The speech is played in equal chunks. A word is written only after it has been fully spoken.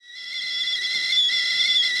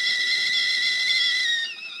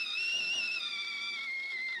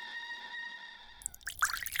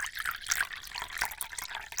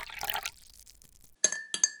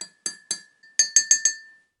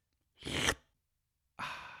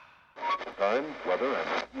time, weather,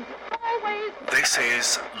 and... This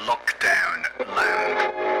is Lockdown Land.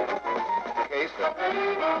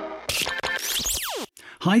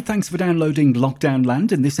 Hi, thanks for downloading Lockdown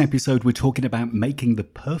Land. In this episode, we're talking about making the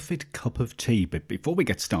perfect cup of tea. But before we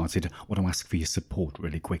get started, I want to ask for your support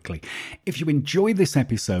really quickly. If you enjoy this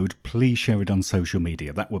episode, please share it on social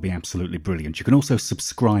media. That would be absolutely brilliant. You can also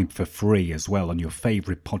subscribe for free as well on your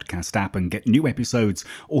favourite podcast app and get new episodes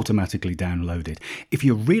automatically downloaded. If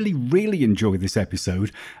you really enjoy this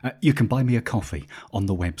episode, you can buy me a coffee on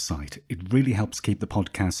the website. It really helps keep the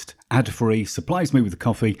podcast ad-free, supplies me with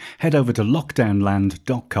coffee. Head over to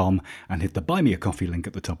lockdownland.com and hit the Buy Me a Coffee link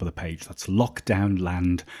at the top of the page. That's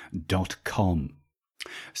lockdownland.com.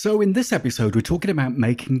 So in this episode, we're talking about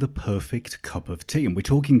making the perfect cup of tea, and we're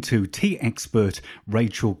talking to tea expert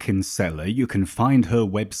Rachel Kinsella. You can find her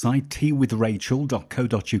website,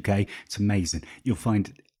 teawithrachel.co.uk. It's amazing. You'll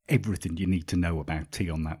find everything you need to know about tea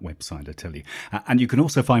on that website, I tell you. And you can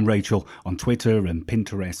also find Rachel on Twitter and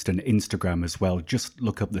Pinterest and Instagram as well. Just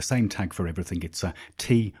look up the same tag for everything. It's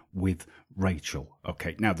Tea with Rachel.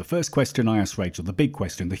 Okay, now the first question I asked Rachel, the big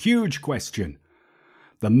question, the huge question,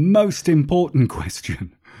 the most important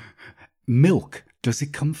question. Milk, does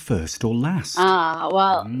it come first or last?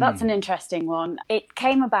 That's an interesting one. It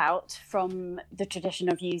came about from the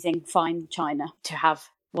tradition of using fine china to have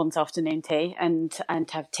one's afternoon tea and to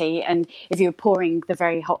have tea. And if you were pouring the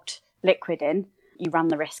very hot liquid in, you ran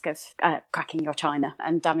the risk of cracking your china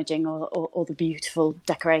and damaging all the beautiful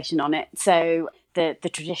decoration on it. So the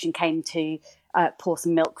tradition came to pour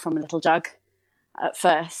some milk from a little jug at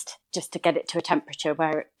first, just to get it to a temperature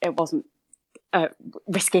where it wasn't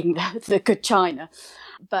risking the good china.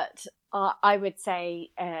 But I would say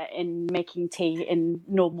in making tea in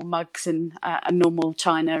normal mugs and a normal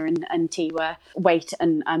china and teaware, wait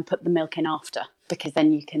and put the milk in after, because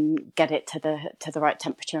then you can get it to the right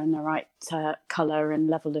temperature and the right colour and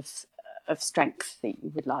level of strength that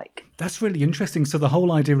you would like. That's really interesting. So the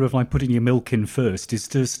whole idea of like putting your milk in first is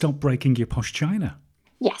to stop breaking your posh china?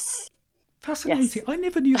 Yes. Fascinating. Yes. I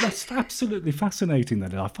never knew. That's absolutely fascinating.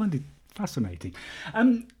 That I find it fascinating.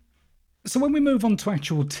 So when we move on to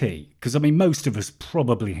actual tea, because I mean, most of us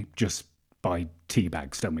probably just buy tea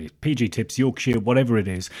bags, don't we? PG Tips, Yorkshire, whatever it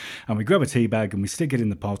is, and we grab a tea bag and we stick it in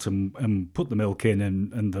the pot and put the milk in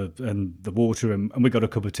and the water and we got a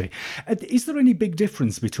cup of tea. Is there any big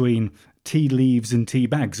difference between tea leaves and tea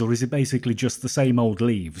bags, or is it basically just the same old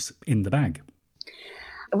leaves in the bag?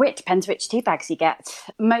 It depends which tea bags you get.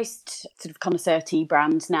 Most sort of connoisseur tea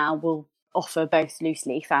brands now will offer both loose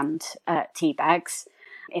leaf and tea bags.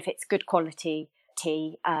 If it's good quality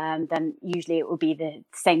tea, then usually it will be the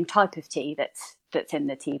same type of tea that's in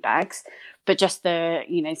the tea bags, but just the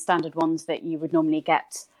standard ones that you would normally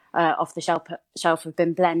get off the shelf have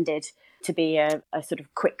been blended to be a sort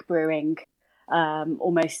of quick brewing,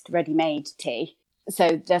 almost ready-made tea.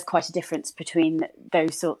 So there's quite a difference between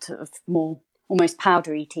those sorts of more almost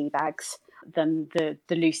powdery tea bags than the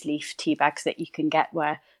loose leaf tea bags that you can get,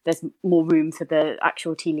 where there's more room for the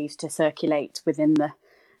actual tea leaves to circulate within the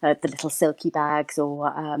little silky bags or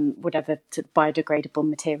whatever biodegradable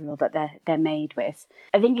material that they're made with.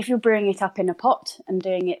 I think if you're brewing it up in a pot and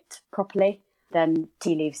doing it properly, then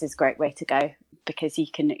tea leaves is a great way to go, because you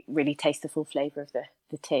can really taste the full flavour of the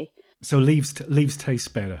tea. So leaves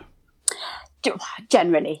taste better?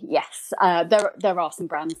 Generally, yes. There are some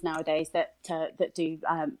brands nowadays that do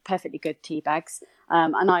perfectly good tea bags,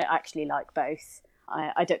 and I actually like both.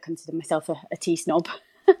 I don't consider myself a tea snob.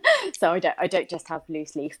 So I don't just have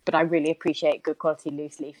loose leaf, but I really appreciate good quality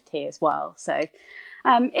loose leaf tea as well. So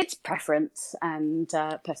it's preference and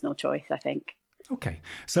personal choice, I think. Okay,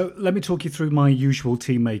 so let me talk you through my usual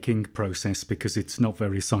tea making process, because it's not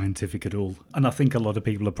very scientific at all. And I think a lot of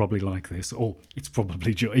people are probably like this, or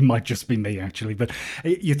it might just be me actually. But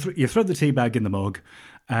you throw the tea bag in the mug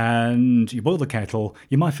and you boil the kettle.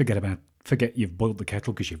 You might forget you've boiled the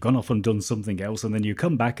kettle because you've gone off and done something else, and then you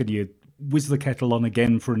come back and you whiz the kettle on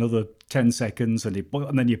again for another 10 seconds and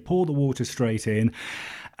then you pour the water straight in,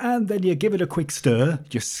 and then you give it a quick stir.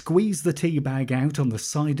 You squeeze the tea bag out on the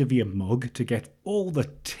side of your mug to get all the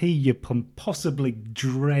tea you can possibly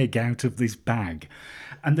drag out of this bag,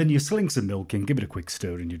 and then you sling some milk in, give it a quick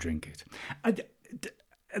stir, and you drink it.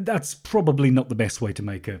 That's probably not the best way to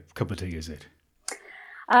make a cup of tea, is it?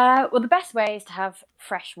 Well, the best way is to have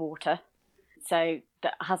fresh water, so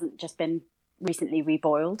that hasn't just been recently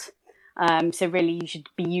reboiled. So really, you should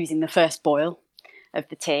be using the first boil of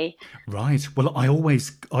the tea. Right. Well, I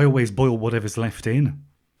always boil whatever's left in.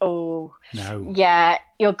 Oh, no. Yeah,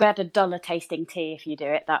 you'll get a duller tasting tea if you do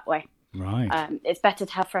it that way. Right. It's better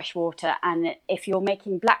to have fresh water. And if you're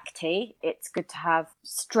making black tea, it's good to have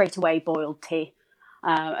straight away boiled tea,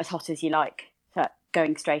 as hot as you like, so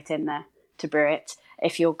going straight in there to brew it.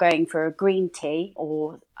 If you're going for a green tea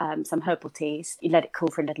or some herbal teas, you let it cool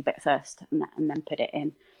for a little bit first and then put it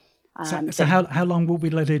in. So how long will we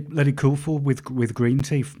let it cool for with green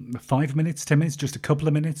tea? 5 minutes, 10 minutes, just a couple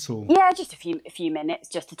of minutes, or Yeah, just a few minutes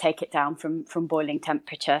just to take it down from boiling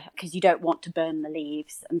temperature, because you don't want to burn the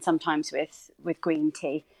leaves. And sometimes with green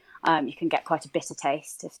tea, you can get quite a bitter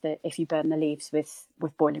taste if you burn the leaves with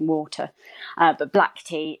boiling water. But black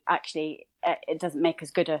tea, actually, it doesn't make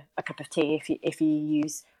as good a cup of tea if you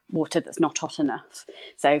use water that's not hot enough.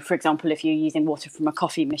 So, for example, if you're using water from a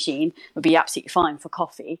coffee machine, it would be absolutely fine for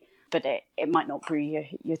coffee, but it might not brew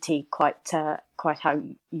your tea quite how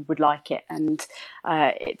you would like it, and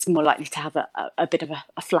it's more likely to have a bit of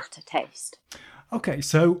a flatter taste. Okay,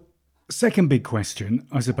 so second big question,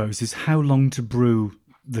 I suppose, is how long to brew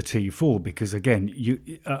the tea for? Because again,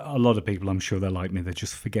 a lot of people, I'm sure they're like me, they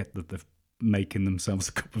just forget that they're making themselves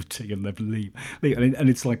a cup of tea and they leave, and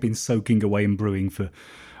it's like been soaking away and brewing for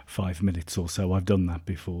 5 minutes or so. I've done that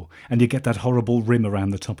before. And you get that horrible rim around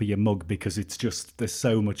the top of your mug because it's just, there's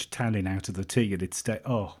so much tannin out of the tea and it's,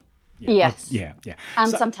 Yes. Yeah. And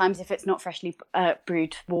sometimes if it's not freshly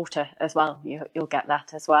brewed water as well, you'll get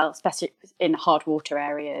that as well, especially in hard water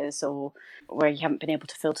areas or where you haven't been able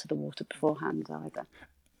to filter the water beforehand either.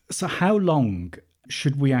 So how long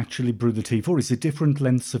should we actually brew the tea for? Is it different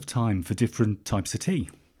lengths of time for different types of tea?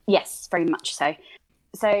 Yes, very much so.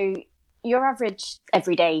 So your average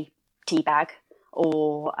everyday tea bag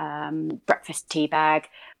or breakfast tea bag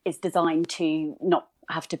is designed to not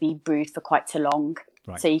have to be brewed for quite so long.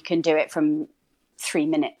 Right. So you can do it from 3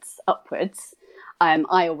 minutes upwards.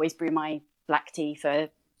 I always brew my black tea for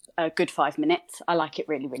a good 5 minutes. I like it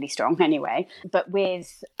really, really strong anyway. But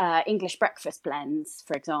with English breakfast blends,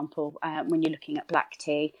 for example, when you're looking at black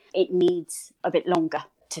tea, it needs a bit longer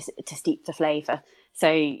to steep the flavour. So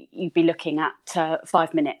you'd be looking at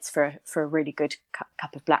 5 minutes for a really good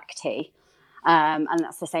cup of black tea. And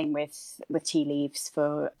that's the same with tea leaves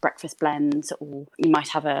for breakfast blends, or you might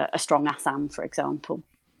have a strong Assam, for example.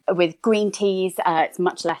 With green teas, it's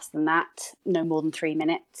much less than that, no more than 3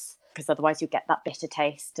 minutes, because otherwise you'll get that bitter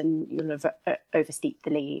taste and you'll oversteep the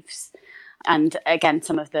leaves. And again,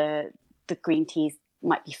 some of the green teas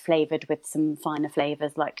might be flavoured with some finer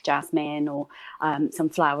flavours like jasmine or some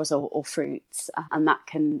flowers or fruits, and that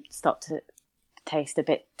can start to taste a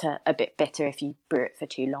bit bitter if you brew it for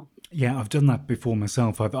too long. Yeah, I've done that before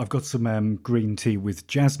myself. I've got some green tea with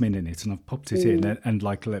jasmine in it, and I've popped it in and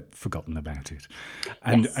forgotten about it,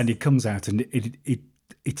 and Yes. and it comes out and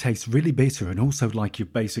it tastes really bitter, and also like you're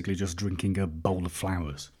basically just drinking a bowl of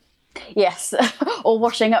flowers. Yes, or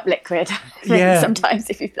washing up liquid. Yeah. Sometimes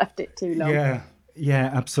if you've left it too long.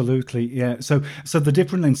 Yeah, absolutely. Yeah. So the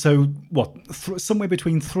different lengths. So what? Somewhere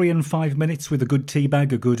between 3 and 5 minutes with a good tea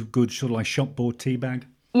bag, a good sort of like shop bought tea bag.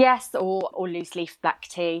 Yes, or loose leaf black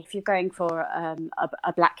tea. If you're going for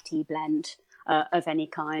a black tea blend of any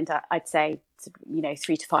kind, I'd say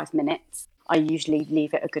 3 to 5 minutes. I usually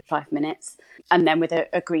leave it a good 5 minutes, and then with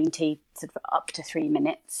a green tea, sort of up to 3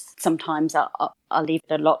 minutes. Sometimes I'll leave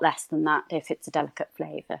it a lot less than that if it's a delicate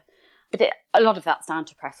flavour. But a lot of that's down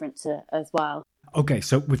to preference as well. Okay,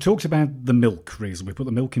 so we've talked about the milk reason. We put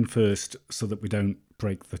the milk in first so that we don't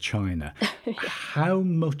break the china. How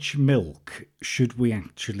much milk should we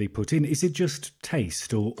actually put in? Is it just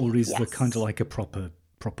taste, or is there kind of like a proper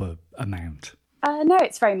amount? No,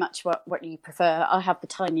 it's very much what you prefer. I have the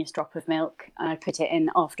tiniest drop of milk and I put it in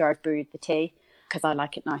after I've brewed the tea because I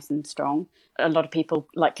like it nice and strong. A lot of people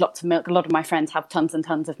like lots of milk. A lot of my friends have tons and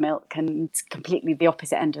tons of milk, and it's completely the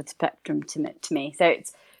opposite end of the spectrum to me. So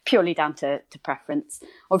it's purely down to preference.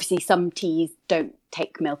 Obviously, some teas don't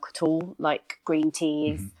take milk at all, like green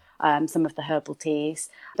teas, some of the herbal teas.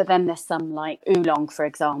 But then there's some like oolong, for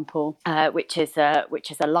example, which is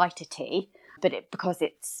a lighter tea, but because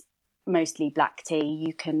it's mostly black tea,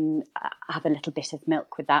 you can have a little bit of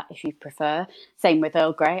milk with that if you prefer. Same with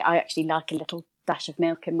Earl Grey. I actually like a little dash of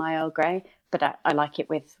milk in my Earl Grey, but I like it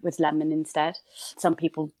with lemon instead. Some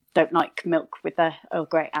people don't like milk with their Earl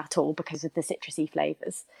Grey at all because of the citrusy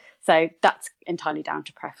flavours. So that's entirely down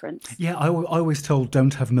to preference. Yeah, I always told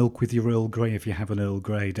don't have milk with your Earl Grey if you have an Earl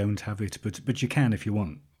Grey. Don't have it, but you can if you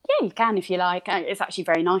want. Yeah, you can if you like. It's actually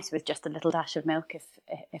very nice with just a little dash of milk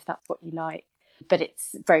if that's what you like. But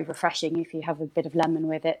it's very refreshing if you have a bit of lemon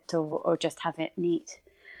with it or just have it neat.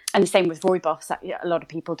 And the same with rooibos. A lot of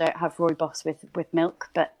people don't have rooibos with milk,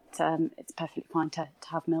 but it's perfectly fine to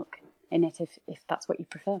have milk in it if that's what you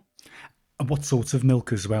prefer. And what sorts of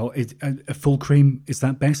milk as well? A full cream, is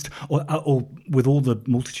that best? Or with all the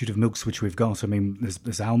multitude of milks which we've got, I mean,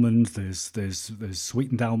 there's almond, there's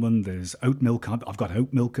sweetened almond, there's oat milk. I've got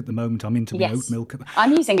oat milk at the moment. I'm into the oat milk.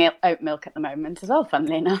 I'm using oat milk at the moment as well,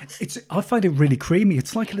 funnily enough. I find it really creamy.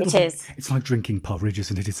 It's like a little It is. It's like drinking porridge,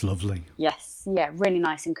 isn't it? It's lovely. Yes, yeah, really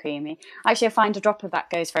nice and creamy. Actually, I find a drop of that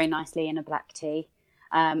goes very nicely in a black tea.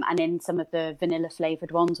 And in some of the vanilla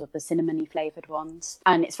flavoured ones or the cinnamony flavoured ones.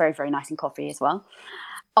 And it's very, very nice in coffee as well.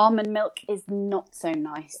 Almond milk is not so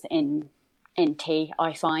nice in tea,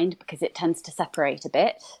 I find, because it tends to separate a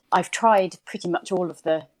bit. I've tried pretty much all of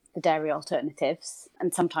the dairy alternatives,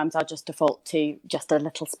 and sometimes I'll just default to just a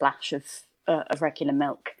little splash of regular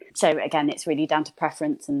milk. So again, it's really down to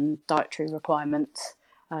preference and dietary requirements.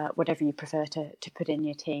 Whatever you prefer to put in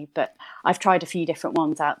your tea. But I've tried a few different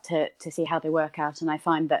ones out to see how they work out, and I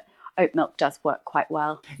find that oat milk does work quite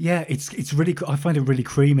well. Yeah, it's really. I find it really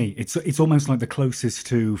creamy. It's almost like the closest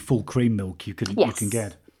to full cream milk you can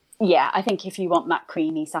get. Yeah, I think if you want that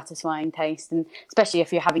creamy, satisfying taste, and especially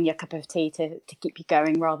if you're having your cup of tea to keep you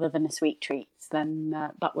going rather than a sweet treat, then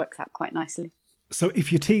that works out quite nicely. So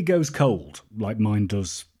if your tea goes cold, like mine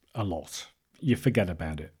does a lot, you forget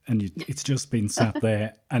about it, and it's just been sat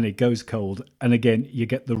there and it goes cold, and again you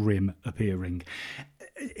get the rim appearing.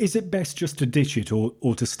 Is it best just to ditch it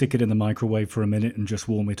or to stick it in the microwave for a minute and just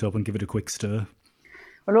warm it up and give it a quick stir?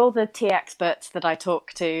 Well, all the tea experts that I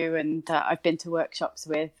talk to and I've been to workshops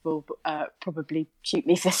with will probably shoot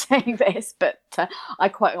me for saying this, but I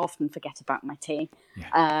quite often forget about my tea. Yeah.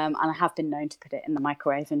 And I have been known to put it in the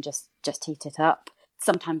microwave and just heat it up.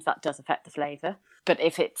 Sometimes that does affect the flavour. But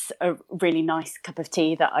if it's a really nice cup of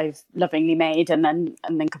tea that I've lovingly made and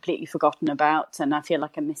then completely forgotten about, and I feel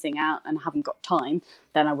like I'm missing out and haven't got time,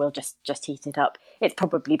 then I will just heat it up. It's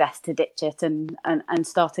probably best to ditch it and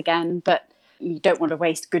start again, but you don't want to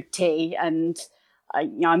waste good tea. And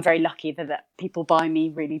I'm very lucky that people buy me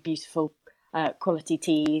really beautiful quality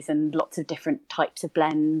teas and lots of different types of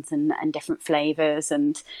blends and different flavours,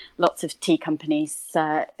 and lots of tea companies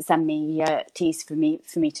send me teas for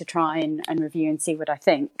me to try and review and see what I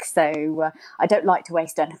think. So I don't like to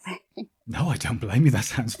waste anything. No, I don't blame you. That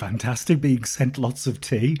sounds fantastic. Being sent lots of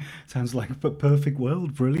tea sounds like a perfect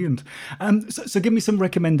world. Brilliant. So give me some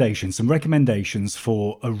recommendations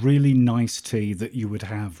for a really nice tea that you would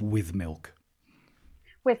have with milk.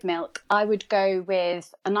 With milk, I would go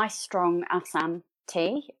with a nice strong Assam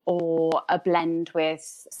tea or a blend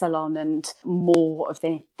with Ceylon and more of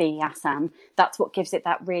the Assam. That's what gives it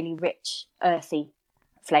that really rich, earthy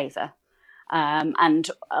flavour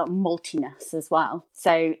and maltiness as well.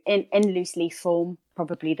 So in loose leaf form,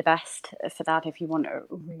 probably the best for that if you want a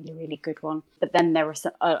really, really good one. But then there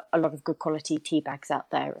are a lot of good quality tea bags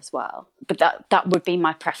out there as well. But that would be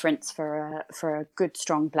my preference for a good,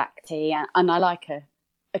 strong black tea. And I like a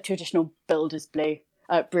traditional builder's brew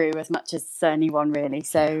as much as anyone really,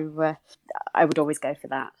 so I would always go for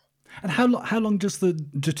that. And how long does the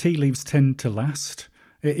tea leaves tend to last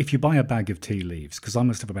if you buy a bag of tea leaves? Because I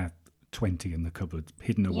must have about 20 in the cupboard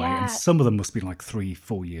hidden away, and some of them must be like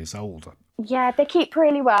 3-4 years old. Yeah, they keep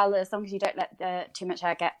really well as long as you don't let too much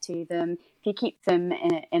air get to them. If you keep them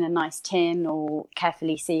in a nice tin or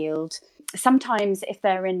carefully sealed. Sometimes if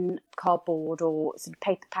they're in cardboard or sort of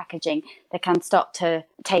paper packaging, they can start to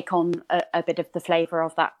take on a bit of the flavour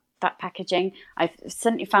of that packaging. I've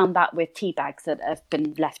certainly found that with tea bags that have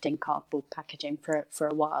been left in cardboard packaging for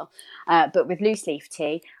a while. But with loose leaf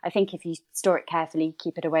tea, I think if you store it carefully,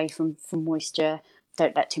 keep it away from moisture,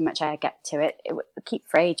 don't let too much air get to it, it will keep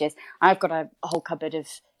for ages. I've got a whole cupboard of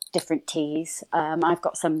different teas. I've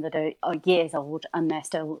got some that are years old and they're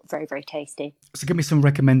still very, very tasty. So give me some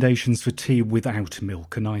recommendations for tea without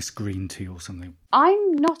milk, a nice green tea or something.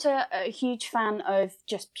 I'm not a huge fan of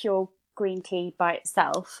just pure green tea by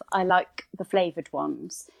itself. I like the flavoured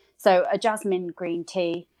ones. So a jasmine green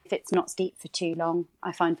tea, if it's not steeped for too long,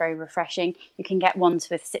 I find very refreshing. You can get ones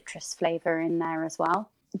with citrus flavour in there as well.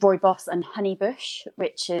 Rooibos and honeybush,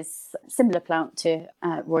 which is a similar plant to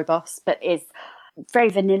rooibos, but is very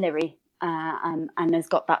vanilla-y and has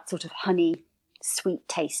got that sort of honey sweet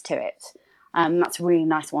taste to it. That's a really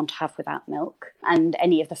nice one to have without milk. And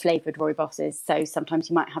any of the flavoured rooiboses. So sometimes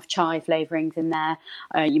you might have chai flavourings in there.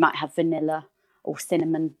 You might have vanilla or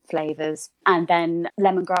cinnamon flavours. And then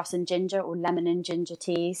lemongrass and ginger or lemon and ginger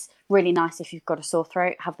teas. Really nice if you've got a sore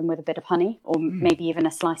throat. Have them with a bit of honey or maybe even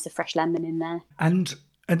a slice of fresh lemon in there. And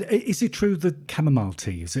is it true that chamomile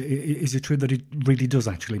tea, is it true that it really does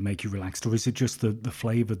actually make you relaxed, or is it just the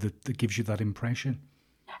flavour that gives you that impression?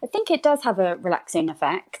 I think it does have a relaxing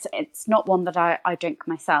effect. It's not one that I drink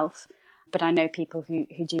myself, but I know people who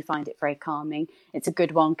do find it very calming. It's a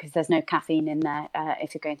good one because there's no caffeine in there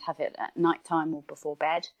if you're going to have it at night time or before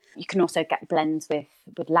bed. You can also get blends with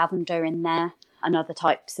lavender in there and other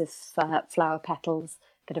types of flower petals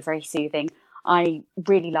that are very soothing. I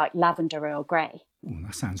really like lavender Earl Grey. Ooh,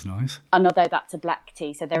 that sounds nice. And although that's a black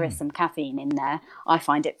tea, so there is some caffeine in there, I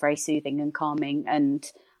find it very soothing and calming,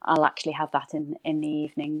 and I'll actually have that in the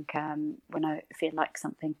evening when I feel like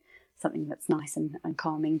something that's nice and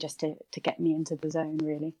calming, just to get me into the zone,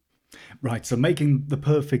 really. Right, so making the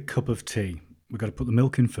perfect cup of tea, we've got to put the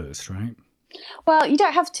milk in first, right? Well, you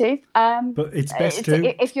don't have to. But it's best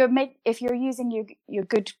to. If you're using your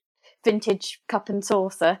good vintage cup and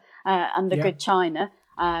saucer and the good china,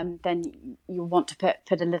 then you'll want to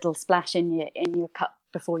put a little splash in your cup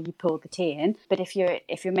before you pour the tea in. But if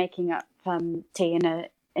you're making up tea in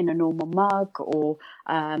a normal mug or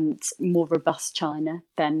more robust china,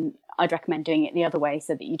 then I'd recommend doing it the other way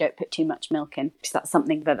so that you don't put too much milk in. Because that's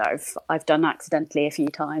something that I've done accidentally a few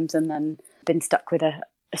times and then been stuck with a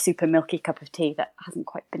super milky cup of tea that hasn't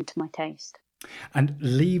quite been to my taste. And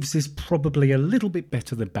leaves is probably a little bit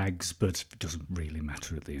better than bags, but it doesn't really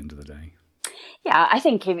matter at the end of the day. Yeah, I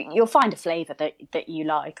think you'll find a flavour that you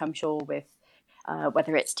like, I'm sure, with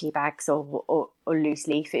whether it's tea bags or loose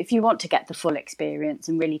leaf. If you want to get the full experience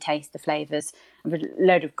and really taste the flavours, there's a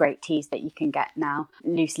load of great teas that you can get now.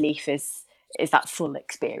 Loose leaf is that full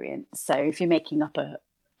experience. So if you're making up a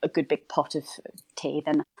good big pot of tea,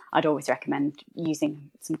 then I'd always recommend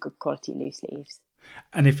using some good quality loose leaves.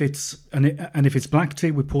 And if it's black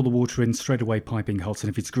tea, we pour the water in straight away, piping hot. And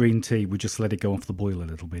if it's green tea, we just let it go off the boil a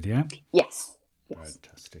little bit, yeah? Yes.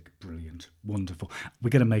 Fantastic, brilliant, wonderful. We're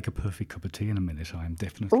going to make a perfect cup of tea in a minute, I am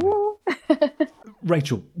definitely. Ooh.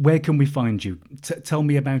 Rachel, where can we find you? Tell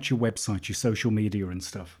me about your website, your social media and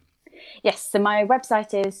stuff. Yes, so my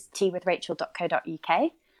website is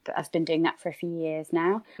teawithrachel.co.uk. I've been doing that for a few years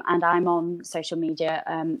now. And I'm on social media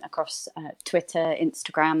across Twitter,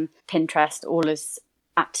 Instagram, Pinterest, all as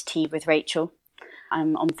at Tea with Rachel.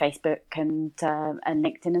 I'm on Facebook and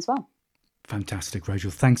LinkedIn as well. Fantastic, Rachel.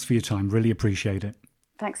 Thanks for your time. Really appreciate it.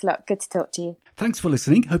 Thanks a lot. Good to talk to you. Thanks for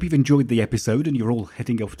listening. Hope you've enjoyed the episode and you're all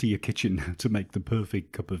heading off to your kitchen to make the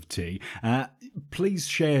perfect cup of tea. Please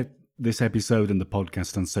share this episode and the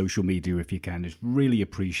podcast on social media if you can. It's really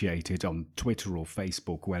appreciated on Twitter or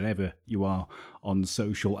Facebook, wherever you are on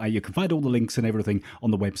social. You can find all the links and everything on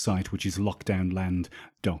the website, which is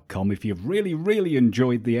lockdownland.com. If you've really, really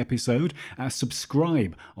enjoyed the episode,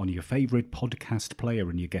 subscribe on your favourite podcast player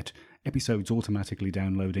and you get episodes automatically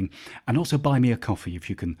downloading. And also buy me a coffee if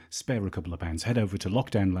you can spare a couple of pounds. Head over to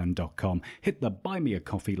lockdownland.com, hit the buy me a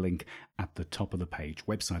coffee link at the top of the page.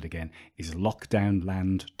 Website again is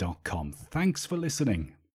lockdownland.com. Thanks for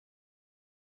listening.